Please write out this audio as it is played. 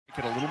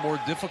Make it a little more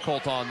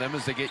difficult on them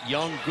as they get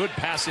Young. Good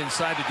pass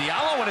inside to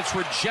Diallo, and it's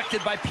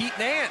rejected by Pete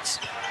Nance.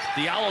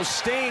 Diallo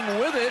staying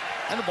with it,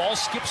 and the ball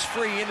skips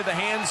free into the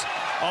hands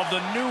of the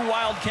new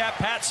Wildcat,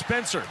 Pat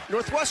Spencer.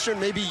 Northwestern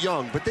may be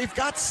young, but they've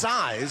got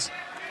size,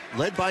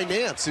 led by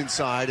Nance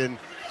inside, and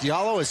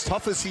Diallo, as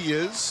tough as he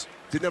is,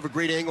 didn't have a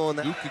great angle on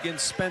that. Luke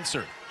against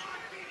Spencer.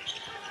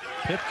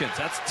 Pipkins,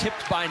 that's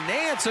tipped by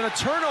Nance, and a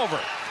turnover.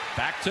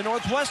 Back to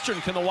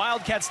Northwestern. Can the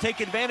Wildcats take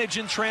advantage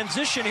in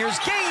transition? Here's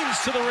Gaines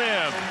to the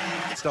rim.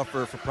 Stuff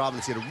for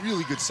Providence. He had a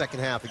really good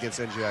second half against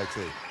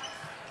NJIT.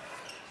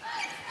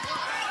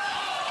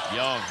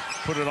 Young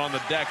put it on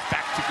the deck.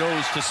 Back to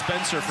goes to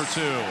Spencer for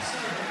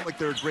two. Like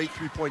they're a great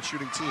three-point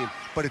shooting team,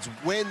 but it's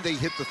when they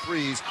hit the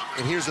threes,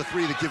 and here's a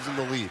three that gives them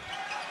the lead.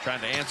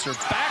 Trying to answer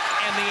back,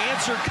 and the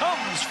answer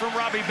comes from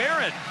Robbie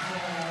Barron.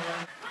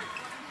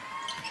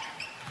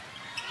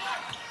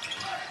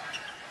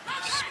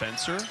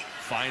 Spencer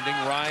finding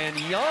Ryan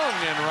Young,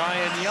 and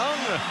Ryan Young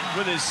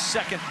with his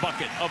second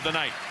bucket of the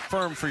night.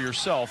 Firm for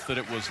yourself that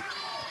it was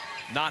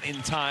not in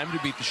time to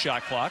beat the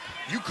shot clock.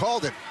 You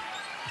called it.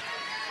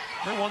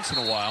 Every once in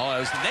a while,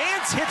 as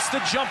Nance hits the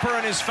jumper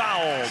and is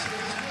fouled.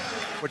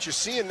 What you're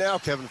seeing now,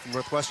 Kevin, from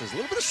Northwestern is a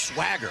little bit of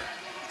swagger.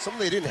 Something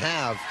they didn't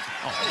have.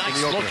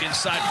 Nice look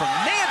inside from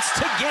Nance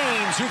to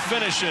Gaines, who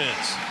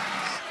finishes.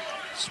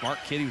 Smart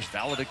kid, he was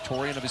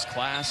valedictorian of his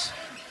class.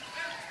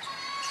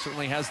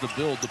 Certainly has the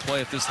build to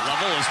play at this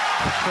level. As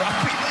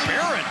Robbie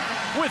Barron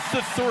with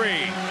the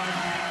three.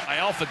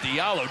 Alpha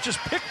Diallo just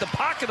picked the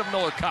pocket of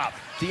Miller Kopp.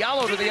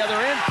 Diallo to the other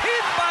end,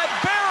 pinned by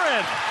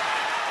Barron.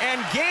 And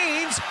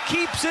Gaines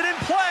keeps it in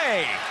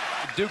play.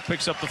 Duke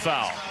picks up the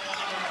foul.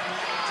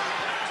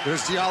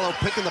 There's Diallo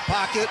picking the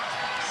pocket,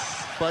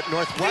 but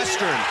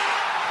Northwestern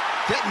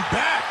getting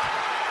back.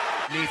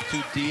 Beneath to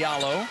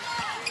Diallo.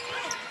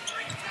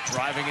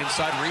 Driving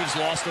inside, Reeves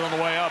lost it on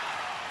the way up.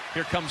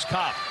 Here comes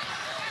Kopp.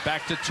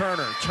 Back to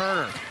Turner.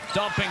 Turner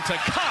dumping to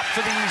Kopp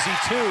for the easy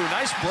two.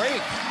 Nice break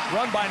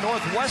run by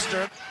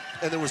Northwestern.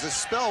 And there was a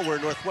spell where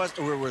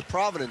where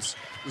Providence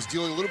was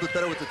dealing a little bit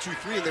better with the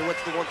 2-3, and they went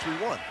to the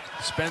 1-3-1.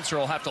 Spencer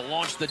will have to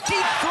launch the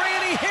deep three,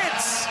 and he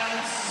hits!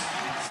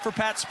 For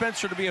Pat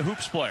Spencer to be a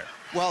hoops player.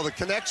 Well, the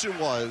connection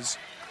was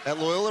at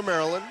Loyola,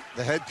 Maryland,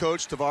 the head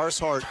coach, Tavares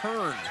Hart.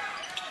 Turn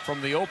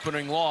from the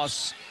opening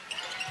loss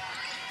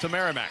to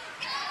Merrimack.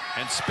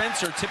 And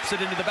Spencer tips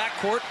it into the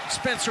backcourt.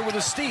 Spencer with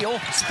a steal.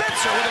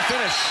 Spencer with a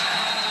finish.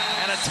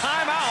 And a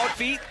timeout.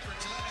 Feet.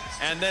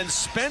 And then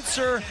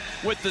Spencer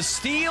with the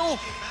steal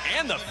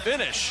and the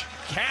finish.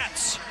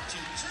 Cats.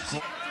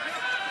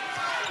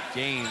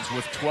 Gaines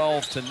with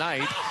 12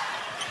 tonight.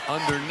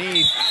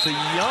 Underneath to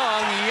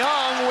Young.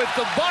 Young with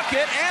the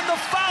bucket and the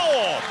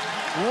foul.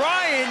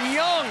 Ryan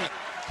Young.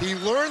 He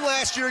learned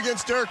last year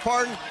against Derek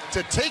Parton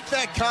to take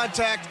that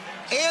contact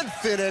and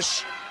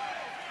finish.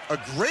 A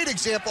great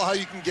example how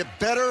you can get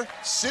better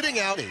sitting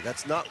out.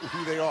 That's not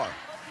who they are.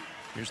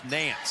 Here's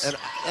Nance. And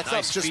that's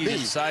nice not just feed me.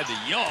 Inside to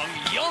Young.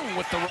 Young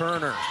with the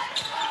Turner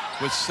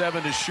with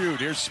 7 to shoot.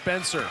 Here's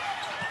Spencer.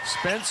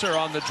 Spencer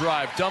on the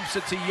drive. Dumps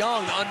it to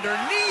Young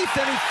underneath,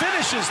 and he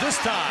finishes this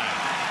time.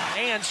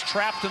 Nance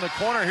trapped in the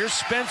corner. Here's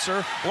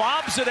Spencer.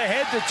 Lobs it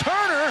ahead to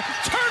Turner.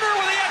 Turner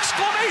with the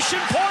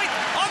exclamation point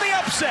on the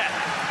upset.